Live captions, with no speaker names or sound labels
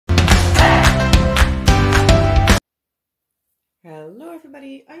Hello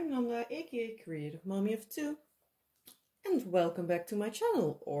everybody, I'm Nanda, aka Creative Mommy of Two, and welcome back to my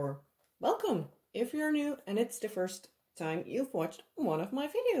channel, or welcome if you're new and it's the first time you've watched one of my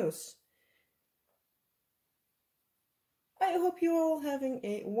videos. I hope you're all having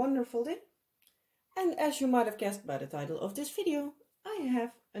a wonderful day, and as you might have guessed by the title of this video, I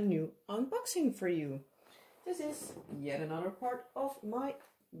have a new unboxing for you. This is yet another part of my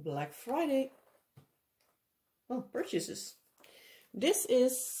Black Friday purchases. This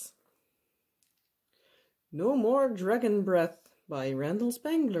is No More Dragon Breath by Randal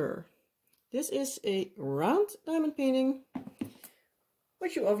Spangler. This is a round diamond painting,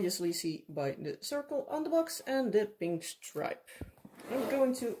 which you obviously see by the circle on the box and the pink stripe. I'm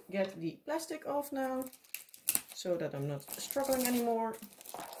going to get the plastic off now, so that I'm not struggling anymore.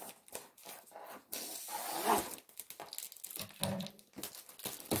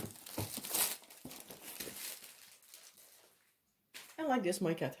 And like this,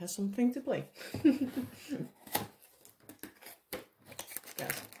 my cat has something to play.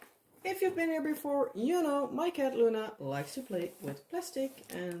 Yes. If you've been here before, you know my cat Luna likes to play with plastic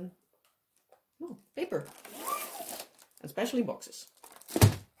and paper, especially boxes.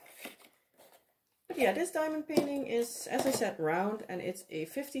 But yeah, this diamond painting is, as I said, round, and it's a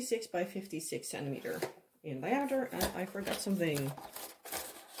 56 by 56 centimeter in diameter, and I forgot something.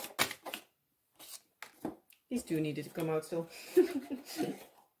 These two needed to come out still.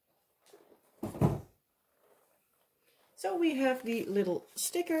 So we have the little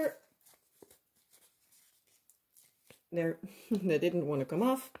sticker there that didn't want to come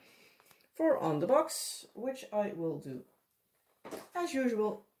off for on the box, which I will do as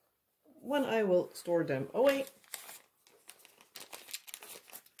usual when I will store them away,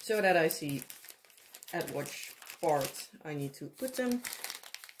 so that I see at which part I need to put them.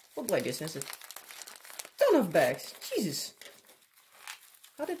 Oh boy, this has a ton of bags. Jesus,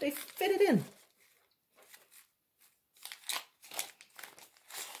 how did they fit it in?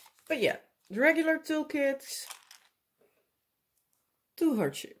 But yeah, the regular toolkits, 2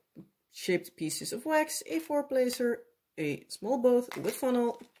 heart-shaped pieces of wax, a 4-placer, a small boat with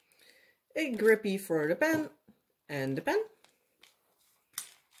funnel, a grippy for the pen and the pen,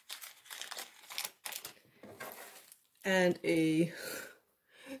 and a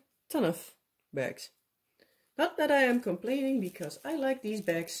ton of bags. Not that I am complaining, because I like these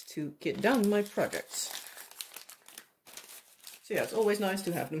bags to get down my projects. So yeah, it's always nice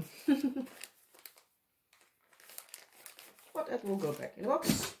to have them. But that will go back in the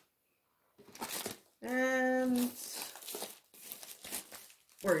box. And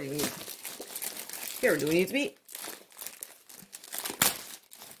where do we need? Here do we need to be?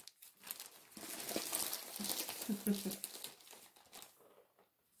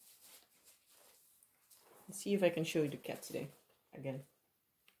 Let's see if I can show you the cat today again,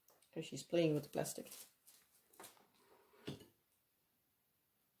 because she's playing with the plastic.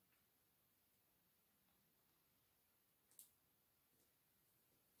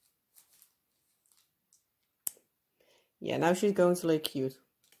 Yeah, now she's going to lay cute.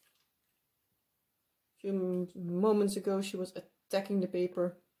 A few moments ago she was attacking the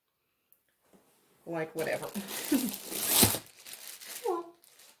paper. Like whatever. Well,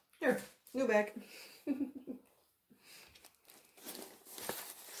 here, new bag.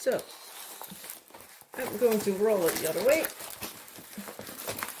 So, I'm going to roll it the other way.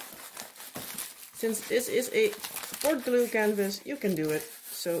 Since this is a sport glue canvas, you can do it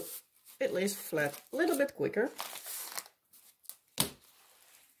so it lays flat a little bit quicker.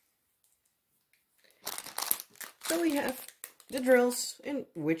 So we have the drills, in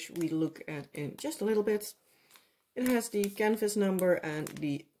which we look at in just a little bit. It has the canvas number and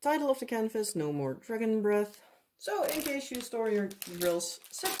the title of the canvas, No More Dragon Breath. So in case you store your drills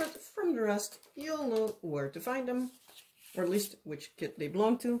separate from the rest, you'll know where to find them, or at least which kit they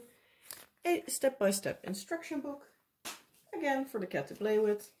belong to. A step-by-step instruction book, again for the cat to play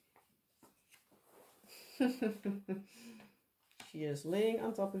with. She is laying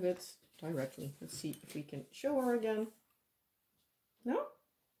on top of it directly. Let's see if we can show her again. No?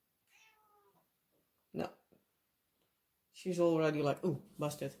 No. She's already like, ooh,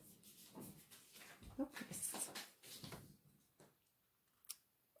 busted. Oh, yes.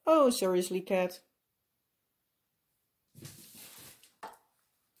 Oh, seriously, cat.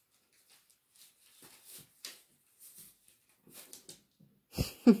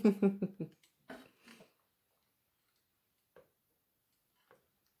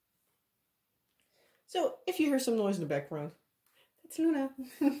 So, if you hear some noise in the background, that's Luna.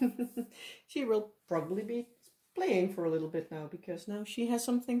 She will probably be playing for a little bit now, because now she has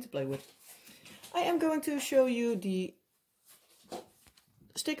something to play with. I am going to show you the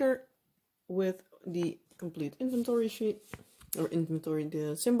sticker with the complete inventory sheet, or inventory,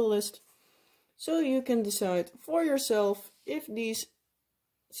 the symbol list, so you can decide for yourself if these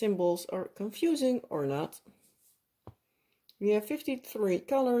symbols are confusing or not. We have 53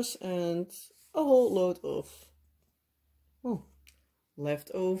 colors and a whole load of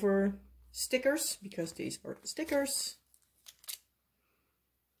leftover stickers, because these are stickers.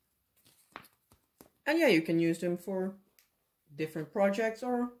 And yeah, you can use them for different projects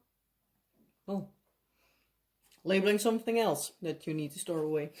or labeling something else that you need to store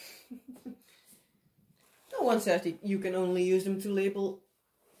away. No one says that you can only use them to label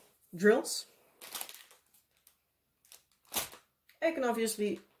drills. I can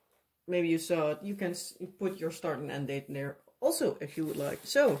obviously, maybe you saw it, you can put your start and end date in there also if you would like.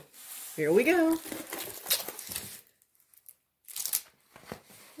 So, here we go.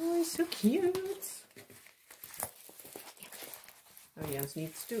 Oh, it's so cute. Now Jens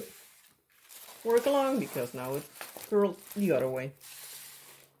needs to work along because now it curled the other way.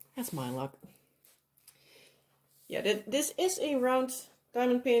 That's my luck. Yeah, this is a round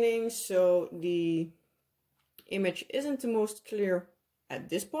diamond painting, so the image isn't the most clear at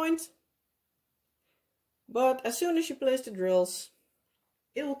this point. But as soon as you place the drills,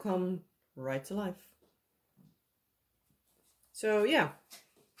 it will come right to life. So yeah,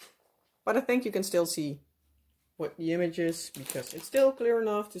 but I think you can still see what the image is, because it's still clear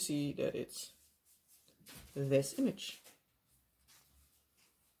enough to see that it's this image.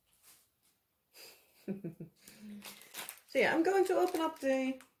 So yeah, I'm going to open up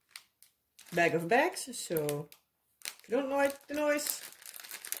the bag of bags, so if you don't like the noise,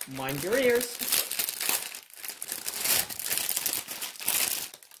 mind your ears.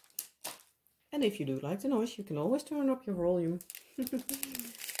 And if you do like the noise, you can always turn up your volume.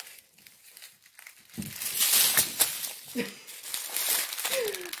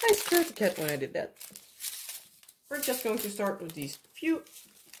 I scared the cat when I did that. We're just going to start with these few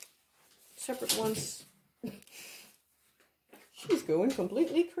separate ones. She's going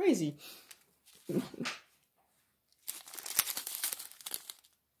completely crazy.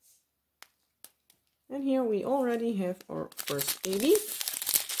 And here we already have our first AB.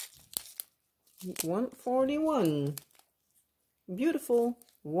 141. Beautiful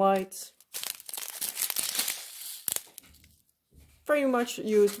white. Very much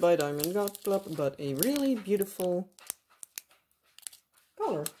used by Diamond Golf Club, but a really beautiful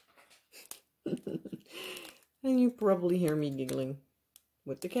color. And you probably hear me giggling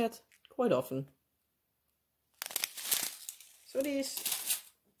with the cat quite often. So these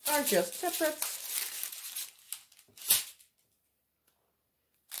are just separate.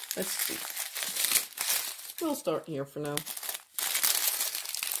 Let's see. We'll start here for now.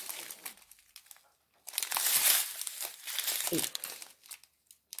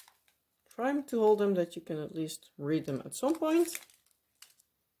 Try to hold them that you can at least read them at some point.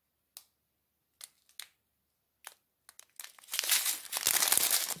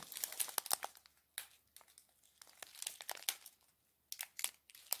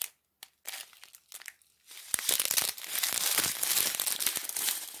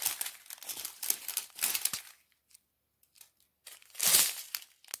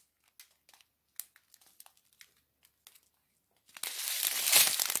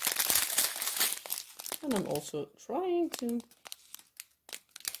 And I'm also trying to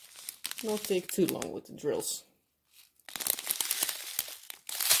not take too long with the drills.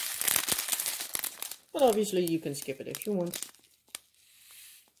 But obviously you can skip it if you want.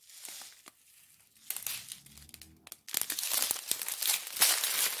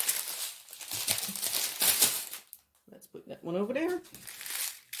 Let's put that one over there.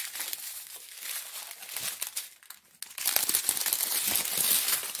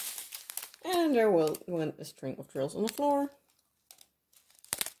 And there went a string of drills on the floor.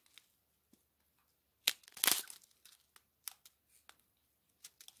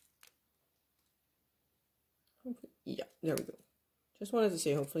 Yeah, there we go. Just wanted to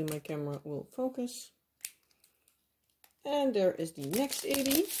say, hopefully my camera will focus. And there is the next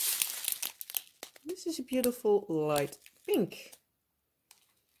 80. This is a beautiful light pink.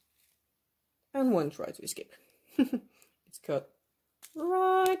 And one tried to escape. It's cut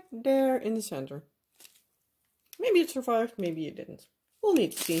right there in the center. Maybe it survived, maybe it didn't. We'll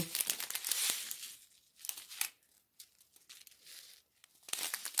need to see.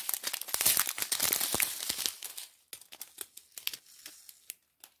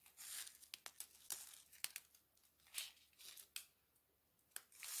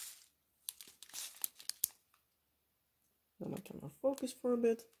 Now my camera focus for a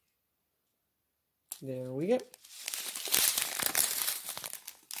bit. There we go.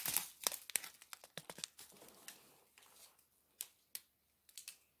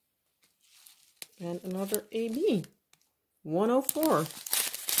 And another AB. 104. I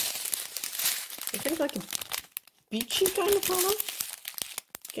think like a beachy kind of color.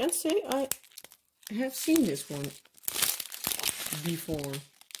 Can't say I have seen this one before.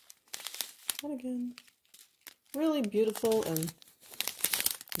 But again, really beautiful and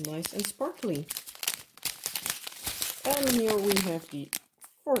nice and sparkly. And here we have the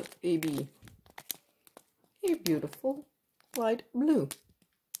fourth AB. A beautiful light blue.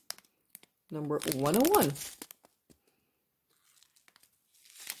 Number 101.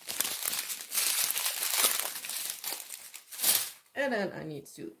 And then I need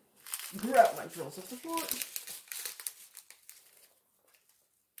to grab my drills off the floor.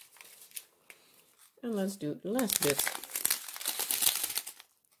 And let's do the last bit.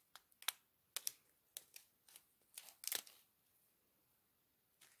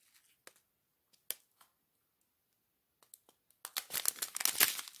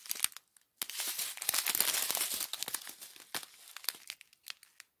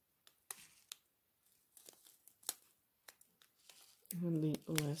 And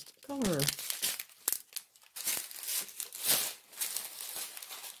the last color.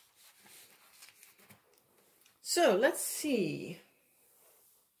 So let's see.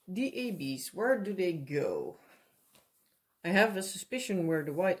 The ABs, where do they go? I have a suspicion where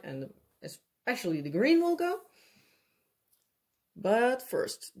the white and especially the green will go. But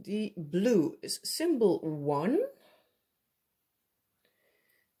first, the blue is symbol 1.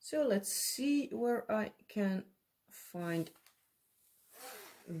 So let's see where I can find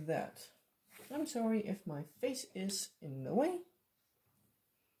that. I'm sorry if my face is in the way.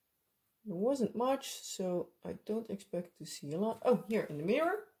 There wasn't much, so I don't expect to see a lot. Oh, here in the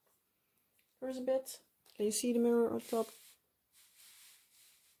mirror. There's a bit. Can you see the mirror on top?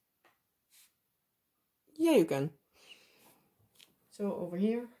 Yeah, you can. So over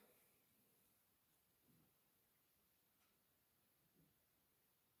here.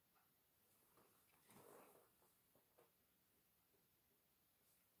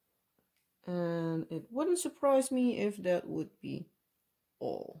 And it wouldn't surprise me if that would be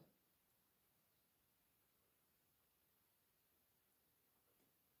all.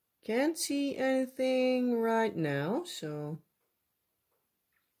 Can't see anything right now, so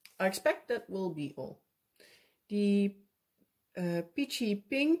I expect that will be all. The peachy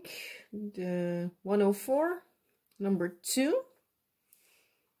pink, the 104, number 2.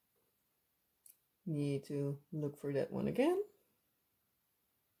 Need to look for that one again.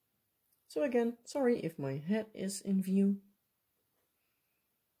 So again, sorry if my head is in view.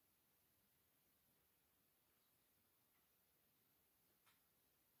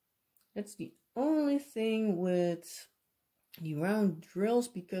 That's the only thing with the round drills,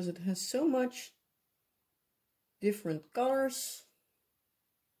 because it has so much different colors.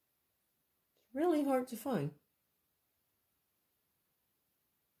 It's really hard to find.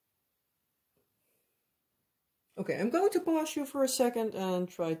 Okay, I'm going to pause you for a second and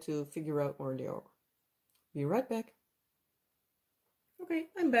try to figure out where they are. Be right back. Okay,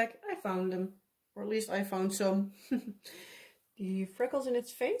 I'm back. I found them. Or at least I found some. The freckles in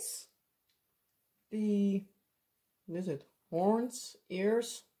its face. The, what is it? Horns,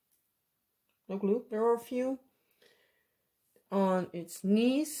 ears. No clue. There are a few. On its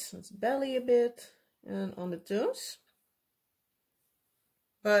knees, its belly a bit, and on the toes.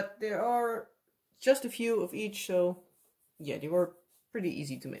 But there are just a few of each, so yeah, they were pretty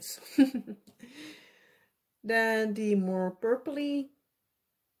easy to miss. Then the more purpley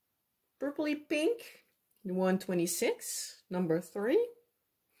pink, the 126, number 3.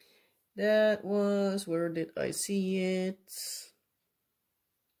 That was, where did I see it?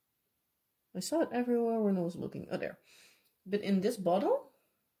 I saw it everywhere when I was looking. Oh, there. But in this bottle,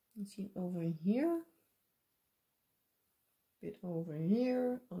 let's see it over here. Bit over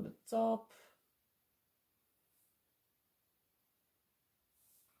here on the top.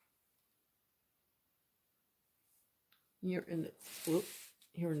 Here in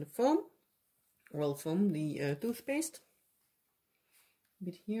the foam, well, foam, the toothpaste. A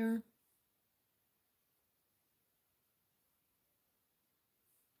bit here.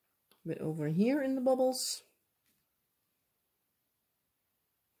 A bit over here in the bubbles.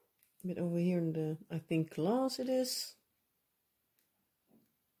 A bit over here in the, I think, glass it is.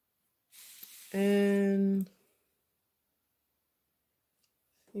 And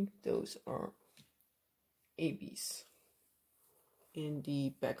I think those are ABs in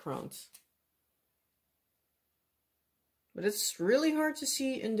the background. But it's really hard to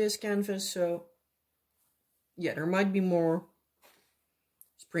see in this canvas, so yeah, there might be more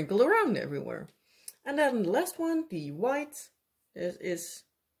sprinkled around everywhere. And then the last one, the white, is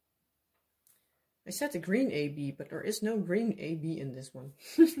I said the green AB, but there is no green AB in this one.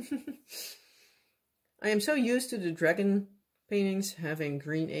 I am so used to the dragon paintings having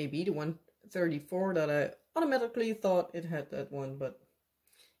green AB, the 134, that I automatically thought it had that one, but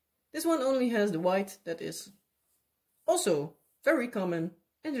this one only has the white that is also very common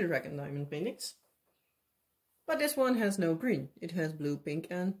in the dragon diamond paintings. But this one has no green. It has blue, pink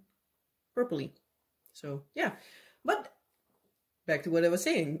and purpley. So yeah, but back to what I was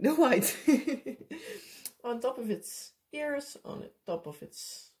saying, the white. On top of its ears, on the top of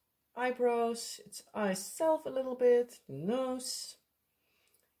its eyebrows, its eyes self a little bit, the nose,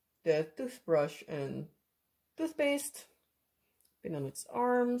 the toothbrush and toothpaste, pin on its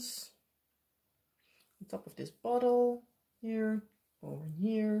arms, on top of this bottle here, over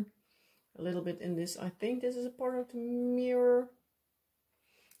here, a little bit in this, I think this is a part of the mirror,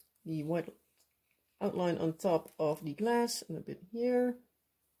 the white outline on top of the glass and a bit here.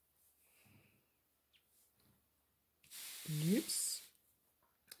 Oops.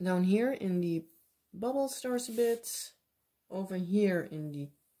 Down here in the bubble stars a bit, over here in the,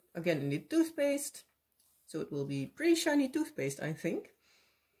 again in the toothpaste, so it will be pretty shiny toothpaste, I think.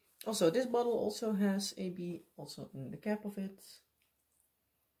 Also this bottle also has AB, also in the cap of it.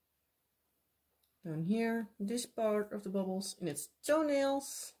 Down here, this part of the bubbles in its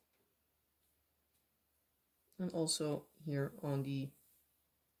toenails. And also here on the,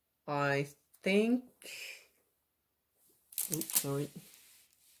 I think, oops, sorry,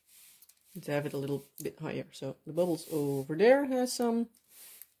 need to have it a little bit higher. So the bubbles over there has some,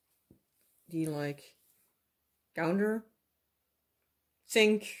 the like counter,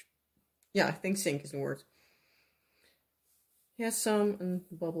 sink, yeah, I think sink is the word. Has some and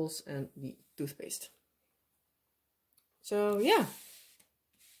bubbles and the toothpaste. So yeah,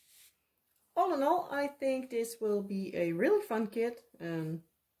 all in all, I think this will be a really fun kit, and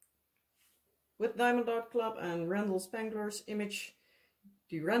with Diamond Art Club and Randal Spangler's image,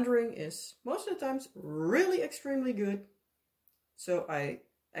 the rendering is most of the times really extremely good. So I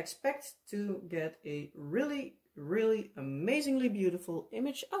expect to get a really, really amazingly beautiful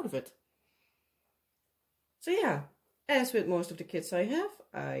image out of it. So yeah, as with most of the kits I have,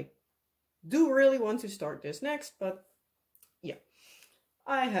 I do really want to start this next, but yeah,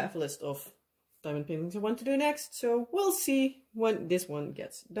 I have a list of diamond paintings I want to do next, so we'll see when this one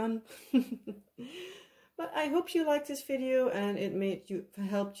gets done. But I hope you liked this video and it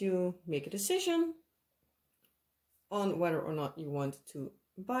helped you make a decision on whether or not you want to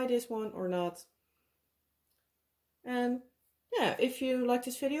buy this one or not. And yeah, if you like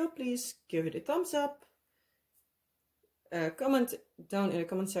this video, please give it a thumbs up. Comment down in the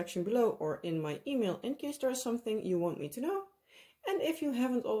comment section below or in my email in case there's something you want me to know. And if you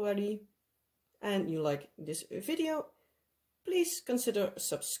haven't already and you like this video, please consider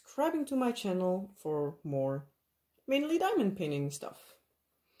subscribing to my channel for more mainly diamond painting stuff.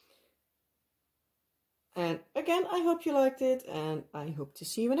 And again, I hope you liked it and I hope to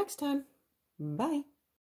see you next time. Bye!